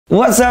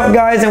What's up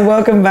guys, and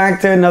welcome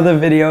back to another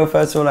video.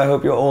 First of all, I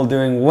hope you're all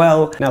doing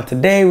well. Now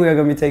today we are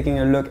going to be taking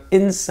a look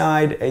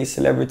inside a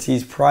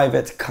celebrity's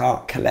private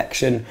car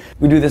collection.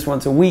 We do this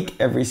once a week,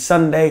 every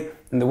Sunday.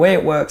 And the way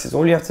it works is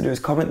all you have to do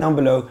is comment down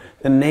below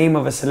the name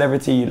of a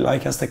celebrity you'd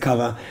like us to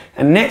cover.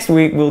 And next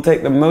week we'll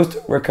take the most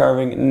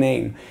recurring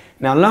name.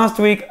 Now last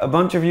week a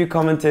bunch of you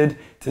commented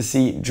to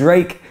see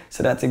Drake,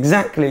 so that's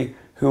exactly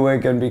who we're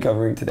going to be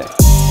covering today.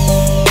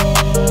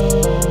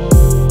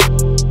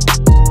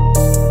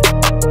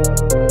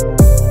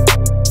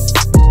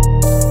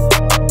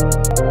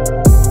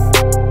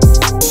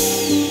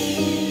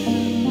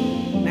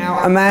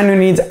 A man who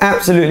needs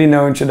absolutely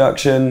no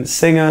introduction,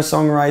 singer,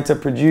 songwriter,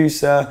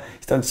 producer.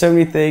 He's done so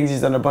many things.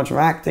 He's done a bunch of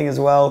acting as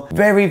well.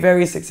 Very,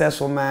 very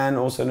successful man,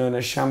 also known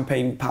as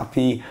Champagne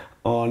Papi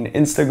on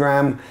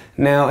Instagram.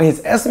 Now,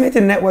 his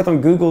estimated net worth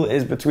on Google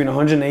is between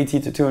 180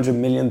 to 200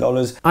 million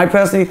dollars. I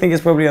personally think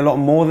it's probably a lot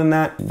more than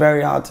that.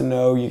 Very hard to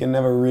know. You can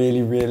never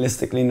really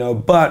realistically know.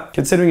 But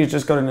considering he's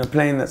just got in a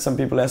plane that some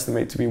people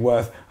estimate to be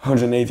worth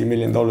 180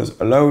 million dollars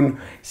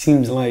alone,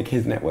 seems like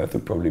his net worth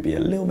would probably be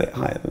a little bit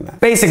higher than that.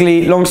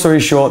 Basically, long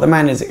story short, the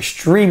man is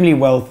extremely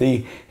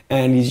wealthy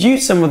and he's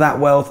used some of that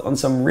wealth on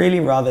some really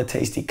rather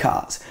tasty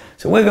cars.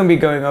 So we're going to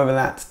be going over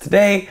that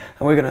today,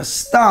 and we're going to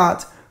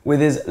start with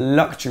his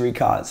luxury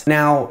cars.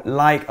 Now,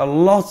 like a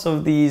lot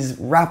of these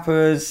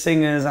rappers,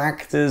 singers,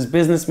 actors,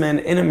 businessmen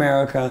in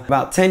America,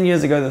 about 10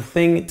 years ago, the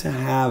thing to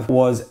have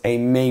was a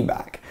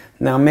Maybach.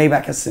 Now,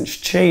 Maybach has since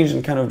changed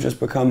and kind of just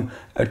become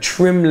a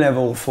trim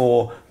level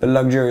for the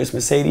luxurious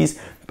Mercedes.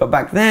 But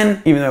back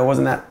then, even though it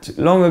wasn't that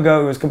long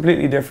ago, it was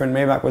completely different.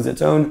 Maybach was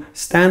its own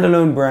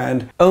standalone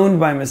brand, owned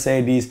by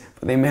Mercedes,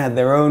 but they had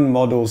their own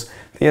models.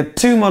 They had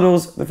two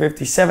models, the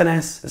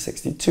 57S, the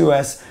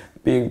 62S,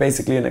 being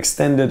basically an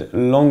extended,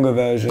 longer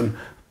version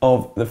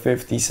of the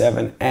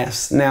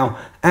 57S. Now,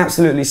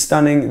 absolutely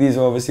stunning. These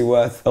are obviously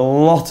worth a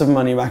lot of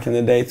money back in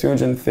the day,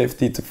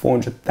 $350,000 to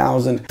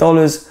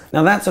 $400,000.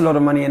 Now, that's a lot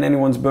of money in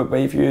anyone's book, but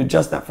if you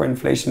adjust that for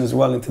inflation as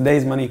well, in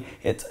today's money,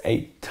 it's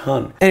a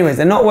ton. Anyways,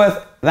 they're not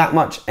worth that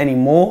much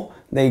anymore.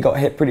 They got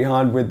hit pretty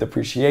hard with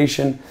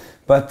depreciation,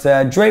 but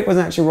Drake was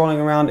actually rolling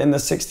around in the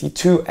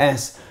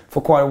 62S for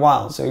quite a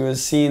while. So he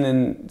was seen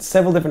in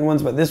several different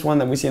ones, but this one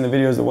that we see in the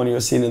video is the one he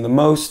was seen in the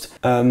most,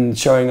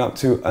 showing up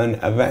to an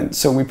event.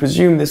 So we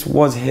presume this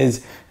was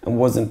his and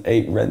wasn't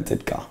a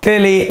rented car.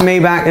 Clearly,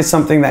 Maybach is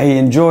something that he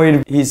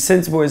enjoyed. He's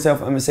since bought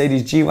himself a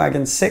Mercedes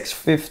G-Wagon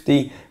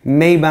 650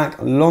 Maybach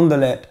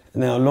Landaulet.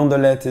 Now,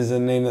 Landaulet is a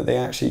name that they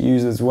actually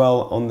use as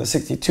well on the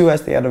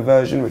 62S. They had a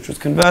version which was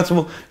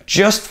convertible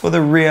just for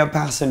the rear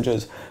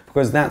passengers,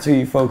 because that's who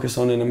you focus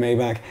on in a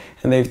Maybach.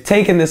 And they've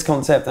taken this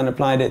concept and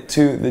applied it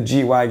to the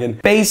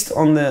G-Wagon based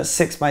on the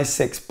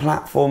 6x6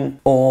 platform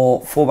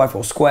or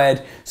 4x4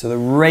 squared, so the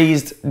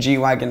raised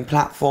G-Wagon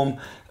platform.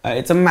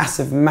 It's a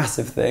massive,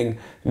 massive thing.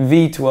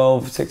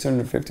 V12,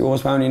 650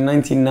 horsepower, only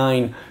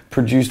 99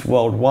 produced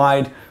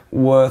worldwide,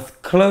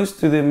 worth close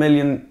to the $1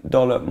 million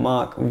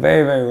mark.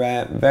 Very, very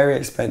rare, very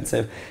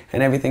expensive,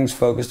 and everything's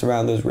focused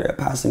around those rear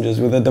passengers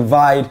with a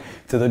divide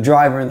to the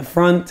driver in the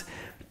front,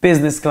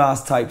 business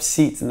class type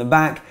seats in the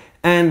back,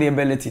 and the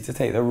ability to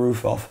take the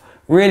roof off.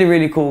 Really,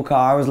 really cool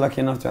car. I was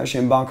lucky enough to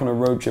actually embark on a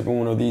road trip in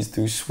one of these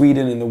through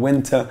Sweden in the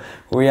winter,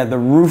 where we had the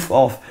roof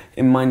off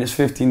in minus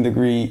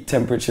 15-degree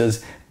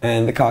temperatures,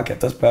 and the car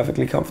kept us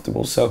perfectly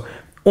comfortable. So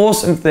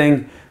awesome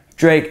thing.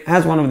 Drake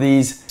has one of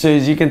these, so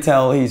as you can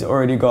tell, he's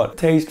already got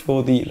taste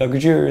for the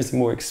luxurious and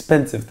more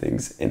expensive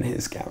things in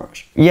his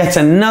garage. Yet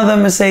another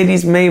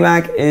Mercedes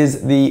Maybach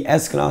is the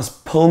S-Class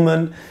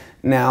Pullman.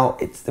 Now,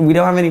 we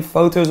don't have any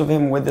photos of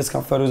him with this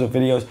car, photos or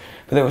videos,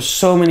 but there were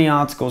so many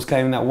articles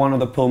claiming that one of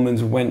the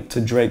Pullmans went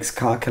to Drake's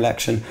car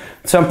collection.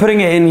 So I'm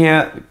putting it in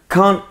here.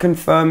 Can't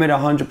confirm it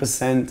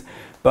 100%,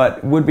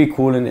 but would be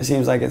cool, and it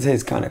seems like it's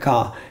his kind of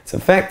car. It's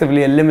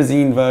effectively a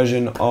limousine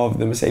version of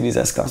the Mercedes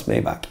S-Class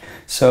Maybach.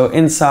 So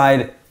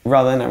inside,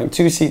 rather than having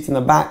two seats in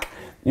the back,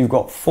 you've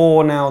got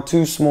four now,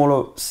 two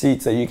smaller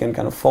seats that you can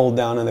kind of fold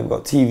down, and they've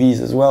got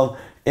TVs as well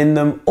in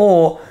them,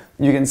 or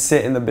you can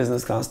sit in the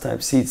business class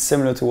type seats,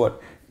 similar to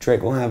what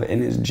Drake will have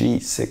in his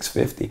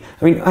G650.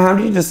 I mean, how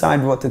do you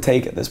decide what to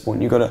take at this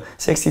point? You've got a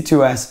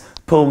 62S,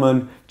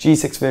 Pullman,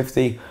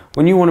 G650.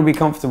 When you want to be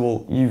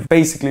comfortable, you've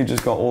basically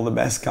just got all the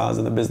best cars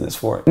in the business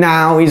for it.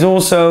 Now, he's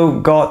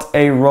also got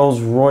a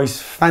Rolls-Royce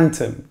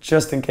Phantom.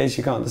 Just in case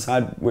you can't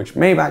decide which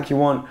Maybach you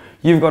want,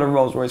 you've got a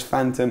Rolls-Royce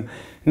Phantom.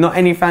 Not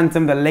any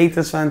Phantom, the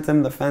latest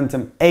Phantom, the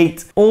Phantom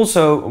 8,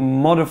 also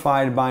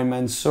modified by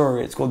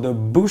Mansory. It's called the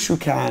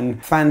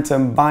Bushukan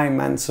Phantom by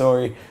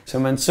Mansory. So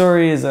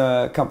Mansory is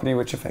a company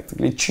which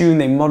effectively tune,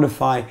 they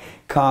modify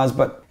cars,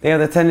 but they have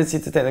the tendency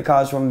to take the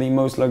cars from the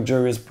most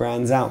luxurious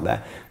brands out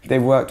there.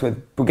 They've worked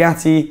with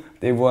Bugatti,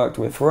 they've worked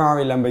with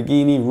Ferrari,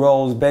 Lamborghini,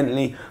 Rolls,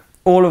 Bentley,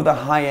 all of the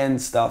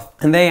high-end stuff,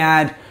 and they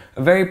add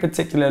a very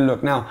particular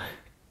look. Now,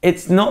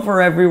 It's not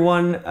for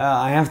everyone,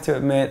 I have to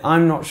admit.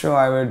 I'm not sure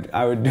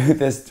I would do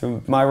this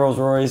to my Rolls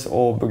Royce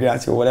or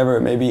Bugatti or whatever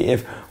it may be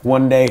if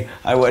one day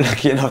I were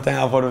lucky enough to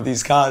have one of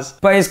these cars.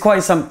 But it's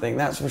quite something,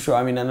 that's for sure.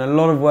 I mean, and a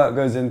lot of work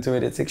goes into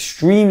it. It's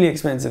extremely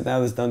expensive to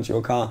have this done to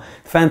your car.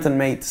 Phantom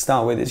Mate to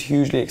start with is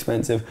hugely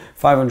expensive,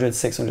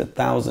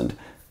 $500,000,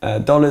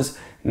 $600,000.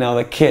 Now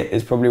the kit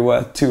is probably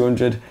worth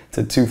 $200,000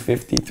 to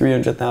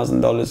 $250,000,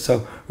 $300,000.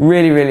 So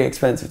really, really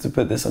expensive to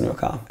put this on your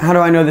car. How do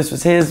I know this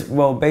was his?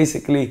 Well,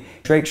 basically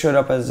Drake showed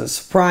up as a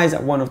surprise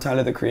at one of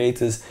Tyler, the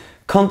Creator's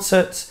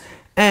concerts,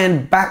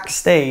 and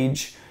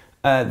backstage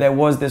there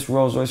was this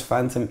Rolls-Royce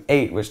Phantom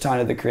 8, which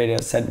Tyler, the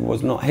Creator, said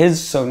was not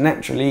his, so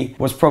naturally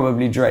was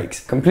probably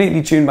Drake's.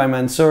 Completely tuned by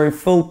Mansouri,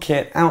 full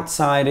kit,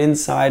 outside,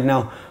 inside.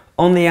 Now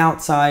on the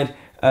outside,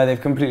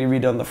 they've completely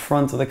redone the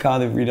front of the car,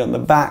 they've redone the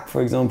back,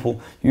 for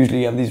example.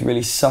 Usually you have these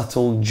really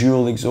subtle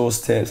dual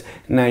exhaust tips.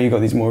 Now you've got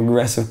these more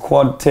aggressive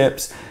quad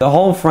tips. The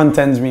whole front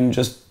end's been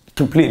just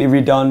completely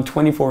redone,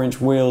 24-inch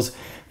wheels.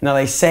 Now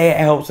they say it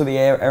helps with the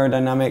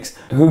aerodynamics.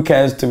 Who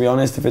cares, to be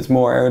honest, if it's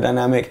more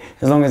aerodynamic,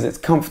 as long as it's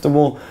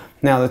comfortable.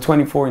 Now the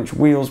 24-inch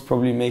wheels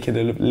probably make it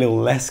a little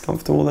less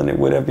comfortable than it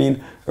would have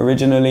been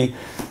originally.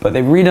 But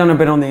they've redone a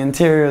bit on the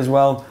interior as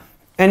well.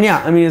 And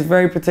yeah, I mean, it's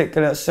very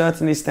particular, it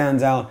certainly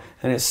stands out,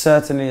 and it's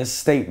certainly a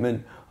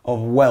statement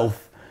of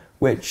wealth,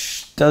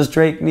 which, does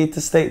Drake need to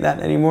state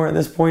that anymore at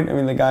this point? I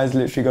mean, the guy's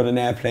literally got an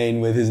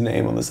airplane with his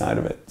name on the side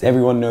of it.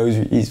 Everyone knows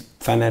he's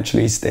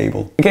financially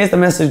stable. In case the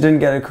message didn't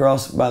get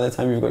across by the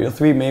time you've got your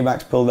 3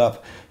 Maybachs pulled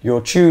up, your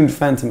tuned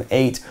Phantom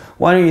 8,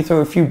 why don't you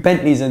throw a few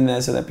Bentleys in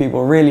there so that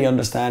people really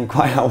understand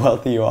quite how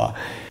wealthy you are.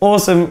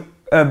 Awesome.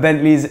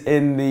 Bentleys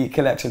in the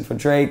collection for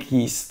Drake.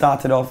 He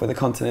started off with a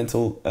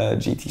Continental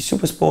GT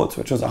Super Sports,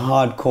 which was a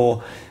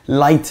hardcore,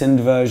 lightened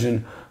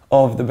version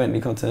of the Bentley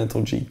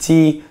Continental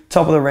GT.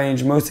 Top of the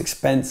range, most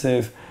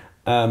expensive,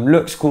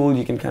 looks cool.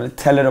 You can kind of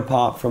tell it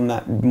apart from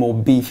that more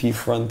beefy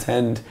front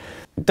end.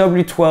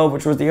 W12,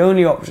 which was the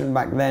only option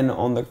back then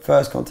on the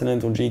first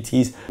Continental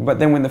GTs, but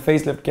then when the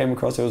facelift came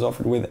across, it was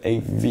offered with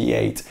a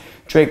V8.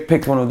 Drake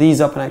picked one of these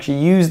up and actually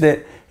used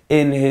it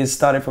in his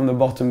Started From the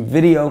Bottom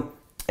video.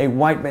 A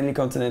white Bentley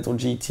Continental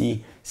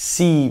GT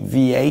C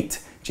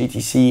V8,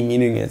 GTC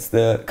meaning it's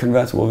the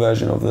convertible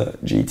version of the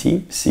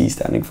GT, C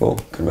standing for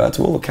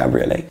convertible or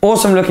cabriolet.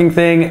 Awesome looking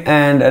thing.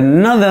 And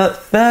another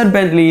third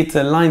Bentley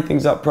to line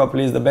things up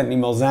properly is the Bentley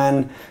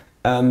Mulsanne.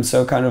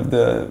 So kind of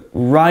the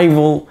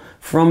rival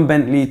from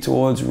Bentley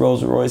towards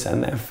Rolls-Royce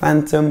and their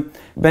Phantom.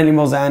 Bentley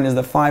Mulsanne is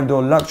the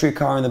 5-door luxury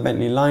car in the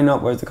Bentley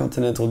lineup, whereas the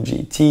Continental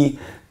GT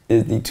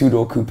is the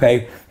 2-door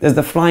coupe. There's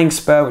the Flying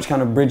Spur, which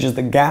kind of bridges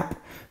the gap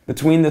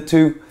between the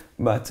two,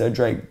 but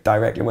Drake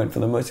directly went for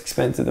the most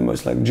expensive, the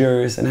most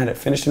luxurious, and had it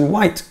finished in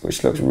white,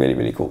 which looks really,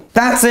 really cool.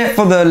 That's it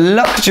for the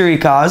luxury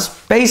cars.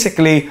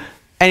 Basically,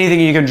 anything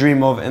you can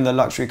dream of in the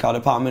luxury car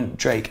department,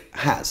 Drake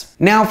has.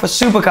 Now for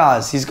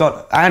supercars, he's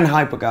got, and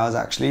hypercars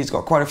actually, he's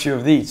got quite a few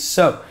of these.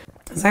 So,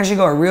 he's actually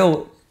got a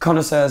real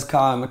connoisseur's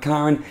car, a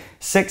McLaren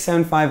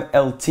 675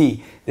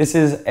 LT. This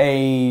is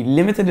a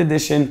limited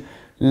edition,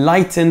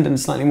 lightened and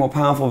slightly more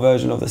powerful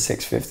version of the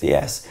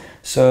 650S.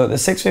 So the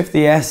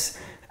 650S,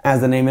 as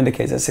the name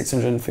indicates, has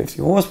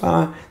 650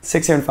 horsepower.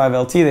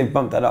 675 LT, they've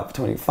bumped that up to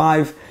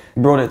 25,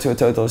 brought it to a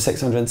total of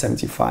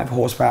 675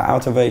 horsepower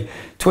out of a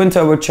twin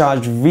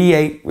turbocharged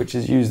V8, which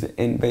is used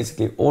in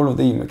basically all of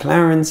the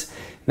McLarens.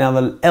 Now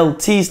the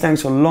LT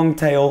stands for long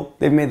tail.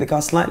 They've made the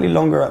car slightly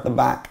longer at the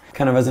back,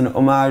 kind of as an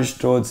homage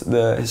towards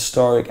the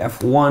historic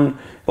F1,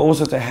 but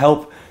also to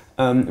help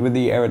with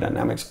the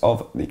aerodynamics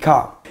of the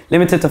car.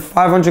 Limited to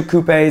 500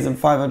 coupes and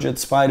 500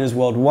 spiders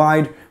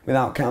worldwide,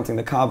 without counting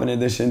the carbon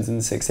editions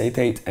and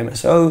 688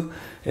 MSO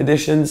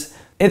editions.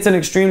 It's an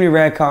extremely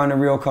rare car and a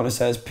real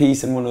connoisseur's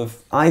piece, and one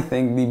of, I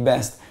think, the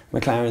best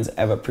McLarens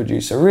ever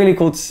produced. So really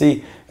cool to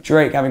see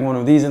Drake having one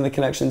of these in the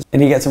collections,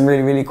 and he gets some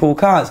really, really cool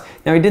cars.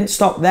 Now he didn't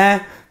stop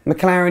there.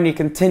 McLaren, he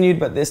continued,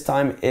 but this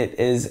time it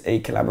is a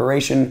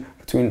collaboration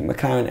between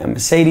McLaren and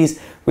Mercedes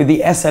with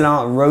the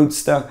SLR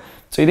Roadster.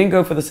 So he didn't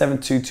go for the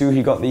 722,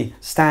 he got the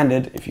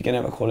standard, if you can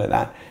ever call it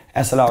that,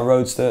 SLR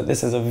Roadster.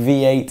 This is a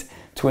V8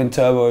 twin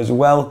turbo as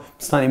well,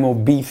 slightly more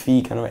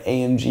beefy, kind of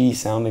AMG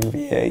sounding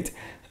V8.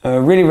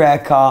 Really rare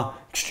car,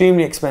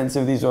 extremely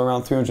expensive. These were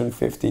around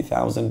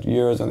 350,000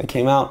 euros when they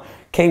came out.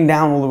 Came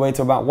down all the way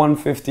to about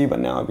 150, but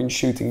now I've been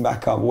shooting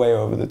back up way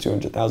over the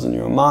 200,000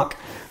 euro mark.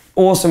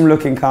 Awesome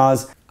looking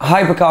cars.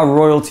 Hypercar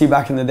royalty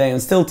back in the day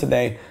and still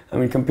today. I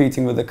mean,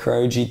 competing with the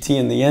Carrera GT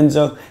and the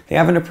Enzo. They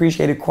haven't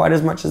appreciated quite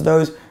as much as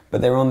those,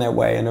 but they're on their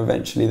way and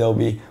eventually they'll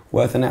be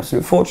worth an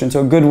absolute fortune.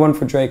 So a good one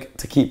for Drake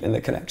to keep in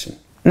the collection.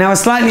 Now a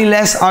slightly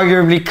less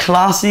arguably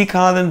classy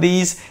car than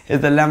these is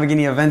the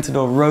Lamborghini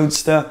Aventador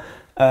Roadster.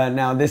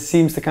 Now this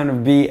seems to kind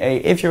of be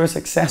if you're a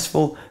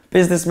successful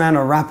businessman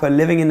or rapper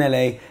living in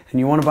LA and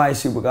you want to buy a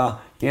supercar,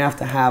 you have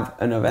to have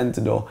an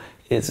Aventador.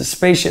 It's a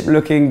spaceship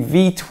looking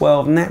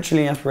V12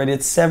 naturally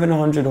aspirated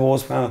 700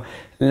 horsepower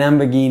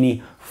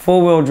Lamborghini,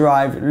 4-wheel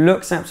drive,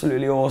 looks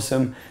absolutely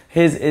awesome.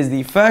 His is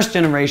the first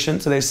generation,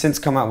 so they've since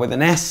come out with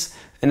an S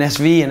an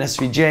SV, an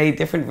SVJ,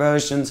 different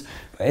versions,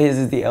 but his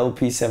is the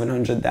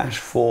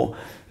LP700-4.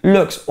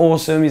 Looks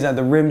awesome. He's had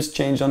the rims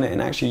changed on it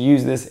and actually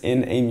used this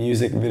in a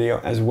music video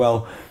as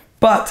well.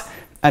 But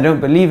I don't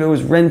believe it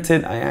was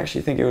rented. I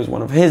actually think it was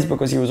one of his,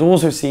 because he was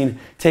also seen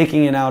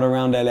taking it out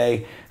around LA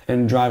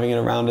and driving it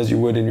around as you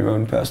would in your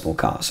own personal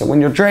car. So when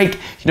you're Drake,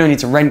 you don't need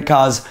to rent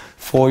cars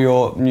for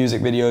your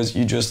music videos.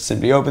 You just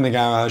simply open the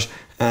garage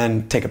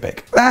and take a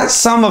pic. That's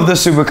some of the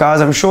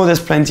supercars. I'm sure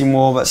there's plenty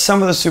more, but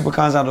some of the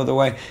supercars out of the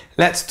way.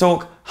 Let's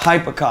talk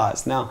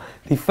hypercars. Now,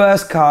 the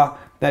first car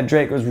that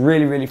Drake was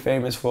really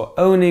famous for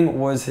owning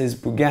was his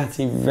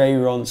Bugatti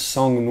Veyron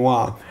Sang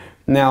Noir.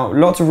 Now,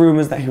 lots of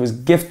rumors that he was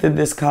gifted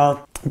this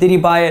car. Did he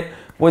buy it?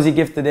 Was he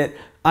gifted it?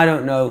 I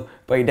don't know,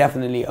 but he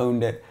definitely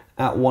owned it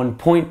at one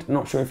point.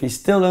 Not sure if he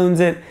still owns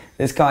it.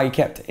 This car he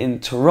kept in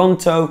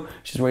Toronto,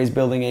 which is where he's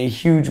building a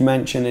huge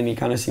mansion, and he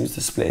kind of seems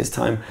to split his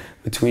time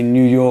between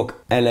New York,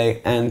 LA,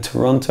 and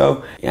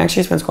Toronto. He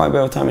actually spends quite a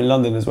bit of time in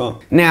London as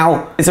well.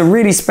 Now, it's a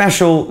really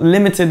special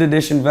limited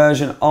edition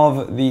version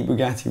of the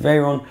Bugatti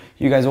Veyron.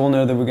 You guys all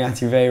know the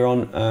Bugatti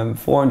Veyron,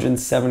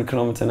 407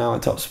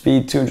 km/h top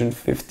speed,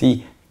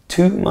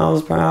 252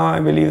 miles per hour,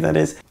 I believe that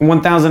is.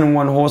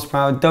 1001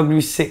 horsepower,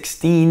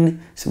 W16,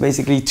 so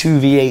basically two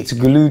V8s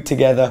glued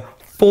together,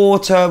 4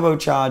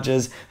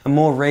 turbochargers and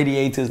more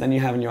radiators than you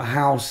have in your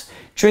house.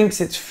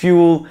 Drinks its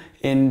fuel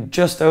in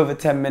just over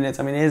 10 minutes.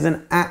 I mean, it is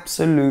an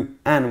absolute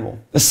animal.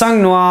 The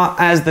Sang Noir,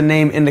 as the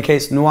name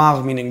indicates,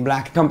 noir meaning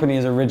black. The company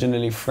is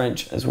originally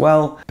French as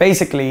well.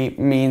 Basically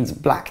means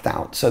blacked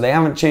out. So they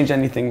haven't changed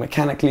anything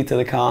mechanically to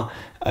the car.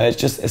 It's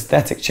just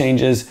aesthetic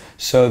changes.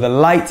 So the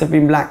lights have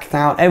been blacked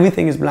out.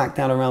 Everything is blacked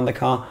out around the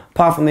car,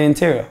 apart from the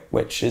interior,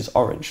 which is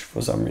orange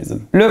for some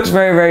reason. Looks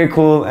very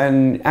cool.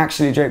 And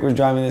actually Drake was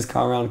driving this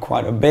car around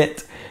quite a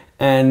bit.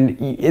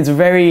 And it's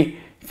very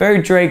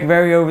Drake,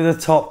 very over the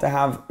top to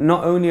have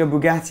not only a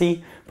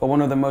Bugatti, but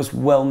one of the most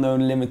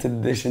well-known limited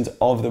editions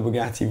of the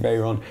Bugatti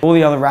Veyron. All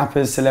the other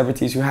rappers,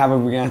 celebrities who have a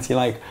Bugatti,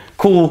 like,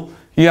 cool,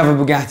 you have a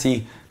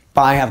Bugatti,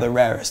 but I have the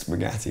rarest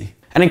Bugatti.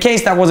 And in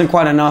case that wasn't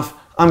quite enough,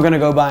 I'm gonna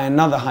go buy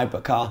another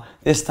hypercar,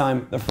 this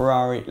time the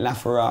Ferrari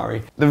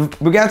LaFerrari. The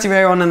Bugatti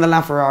Veyron and the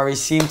LaFerrari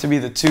seem to be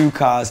the two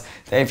cars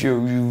that if you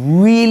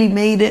really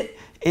made it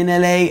in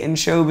LA, in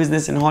show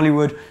business, in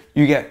Hollywood,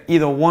 you get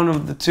either one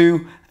of the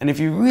two, and if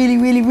you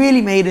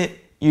really made it,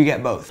 you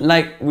get both.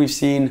 Like we've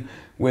seen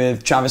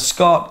with Travis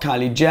Scott,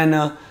 Kylie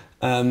Jenner,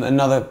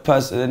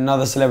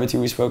 another celebrity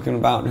we've spoken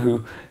about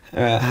who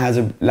has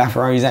a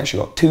LaFerrari, he's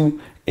actually got two,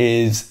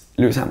 is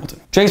Lewis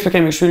Hamilton. Drake's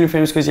became extremely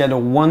famous because he had a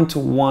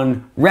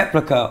one-to-one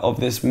replica of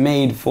this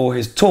made for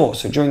his tour.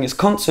 So during his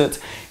concerts,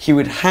 he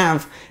would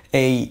have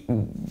a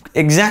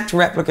exact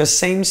replica,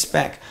 same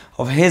spec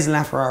of his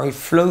LaFerrari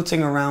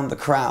floating around the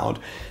crowd.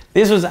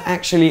 This was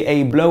actually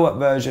a blow-up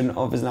version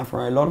of his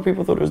LaFerrari. A lot of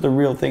people thought it was the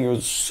real thing. It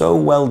was so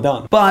well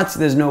done. But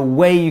there's no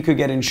way you could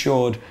get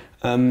insured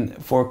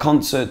for a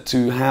concert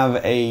to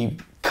have a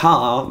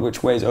car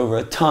which weighs over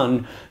a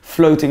ton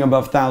floating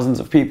above thousands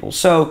of people.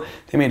 So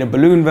they made a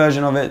balloon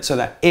version of it so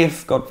that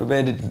if, God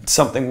forbid,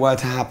 something were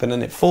to happen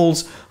and it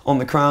falls on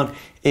the crowd,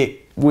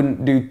 it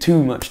wouldn't do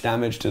too much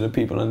damage to the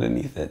people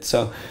underneath it.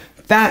 So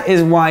that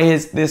is why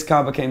this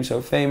car became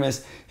so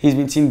famous. He's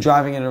been seen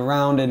driving it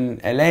around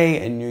in LA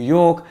and New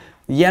York.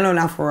 Yellow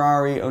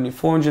LaFerrari, only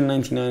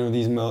 499 of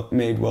these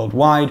made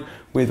worldwide,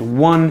 with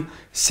one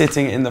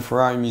sitting in the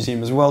Ferrari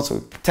Museum as well,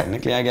 so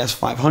technically I guess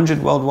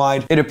 500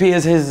 worldwide. It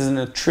appears his is in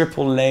a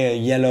triple layer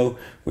yellow,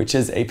 which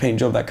is a paint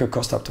job that could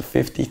cost up to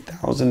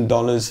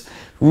 $50,000.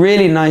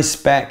 Really nice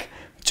spec,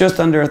 just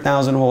under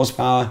 1,000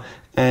 horsepower,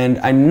 and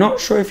I'm not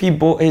sure if he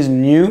bought his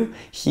new.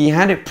 He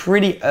had it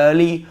pretty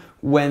early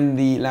when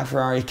the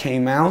LaFerrari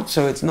came out,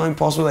 so it's not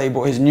impossible that he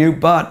bought his new,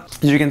 but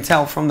as you can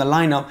tell from the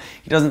lineup,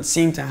 he doesn't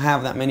seem to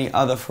have that many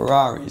other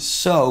Ferraris.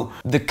 So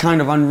the kind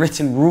of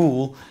unwritten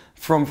rule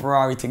from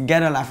Ferrari to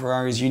get a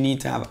LaFerrari is you need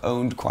to have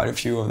owned quite a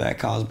few of their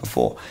cars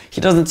before.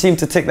 He doesn't seem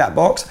to tick that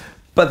box,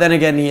 but then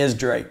again, he is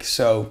Drake,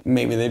 so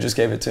maybe they just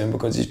gave it to him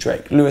because he's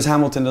Drake. Lewis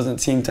Hamilton doesn't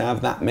seem to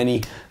have that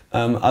many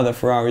other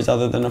Ferraris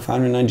other than a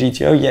 509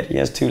 GTO, yet he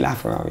has two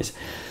LaFerraris.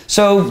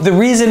 So the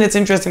reason it's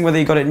interesting whether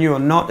he got it new or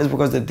not is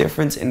because the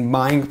difference in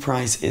buying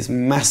price is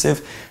massive.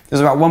 It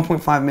was about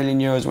 1.5 million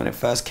euros when it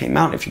first came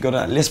out if you got it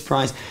at list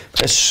price,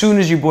 but as soon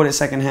as you bought it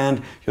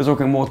secondhand, you're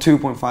talking more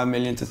 2.5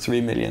 million to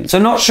 3 million. So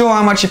not sure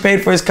how much he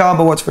paid for his car,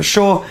 but what's for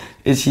sure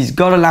is he's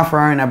got a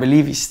LaFerrari and I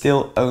believe he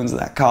still owns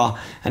that car.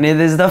 And it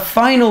is the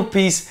final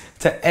piece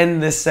to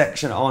end this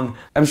section on.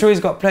 I'm sure he's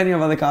got plenty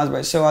of other cars, but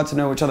it's so hard to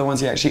know which other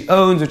ones he actually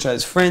owns, which are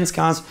his friends'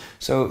 cars.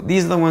 So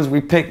these are the ones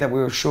we picked that we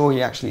were sure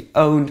he actually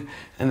owned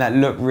and that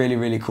look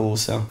really cool.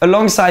 So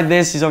alongside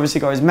this, he's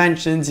obviously got his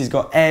mansions. He's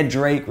got Air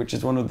Drake, which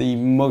is one of the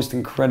most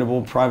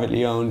incredible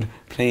privately owned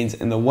planes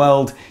in the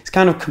world. He's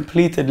kind of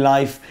completed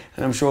life,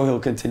 and I'm sure he'll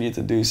continue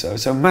to do so.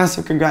 So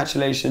massive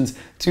congratulations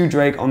to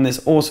Drake on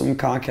this awesome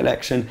car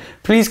collection.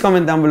 Please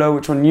comment down below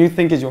which one you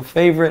think is your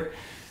favorite.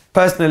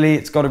 Personally,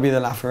 it's got to be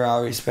the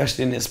LaFerrari,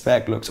 especially in this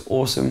spec, looks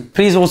awesome.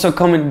 Please also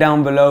comment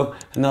down below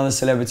another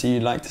celebrity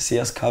you'd like to see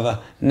us cover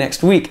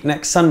next week,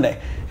 next Sunday.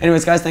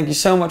 Anyways guys, thank you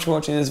so much for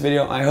watching this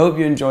video. I hope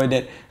you enjoyed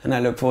it and I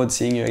look forward to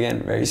seeing you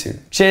again very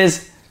soon.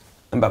 Cheers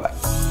and bye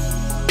bye.